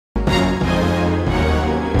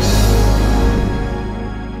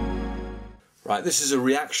Right, this is a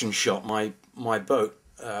reaction shot. My boat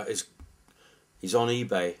is on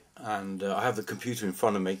eBay, and I have the computer in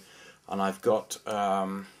front of me, and I've got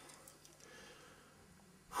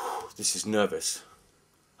this is nervous.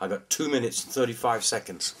 I got 2 minutes and 35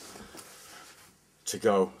 seconds to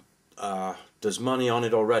go. There's money on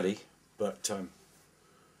it already, but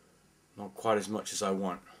not quite as much as I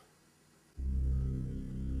want.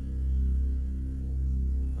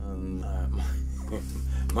 And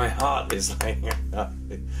my heart is like,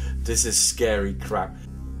 this is scary crap.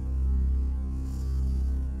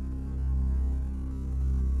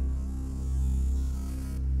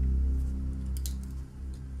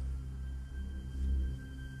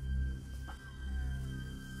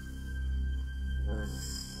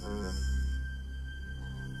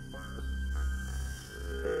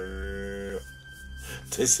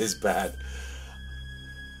 This is bad.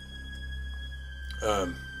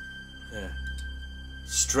 Yeah.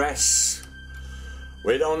 Stress.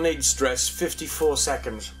 We don't need stress. 54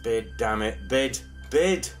 seconds. Bid, damn it. Bid.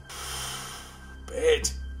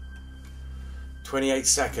 28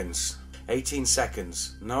 seconds. 18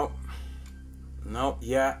 seconds. No.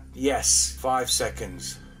 Yeah. Yes. 5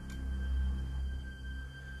 seconds.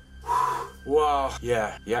 Wow.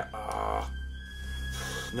 Yeah.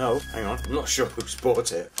 No, hang on, I'm not sure who's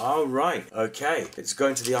bought it. Oh, right, okay, it's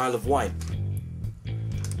going to the Isle of Wight.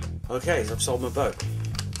 Okay, so I've sold my boat.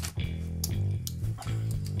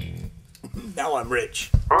 Now I'm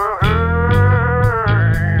rich. I'm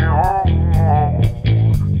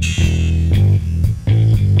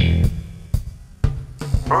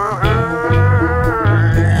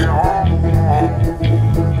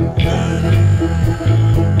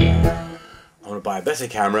gonna buy a better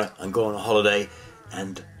camera and go on a holiday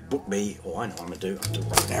and book me. Oh, I know what I'm gonna do. I'll do it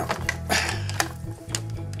right now.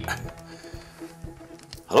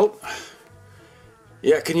 Hello?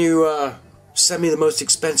 Yeah, can you send me the most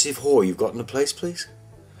expensive whore you've got in the place, please?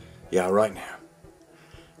 Yeah, right now.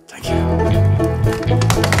 Thank you.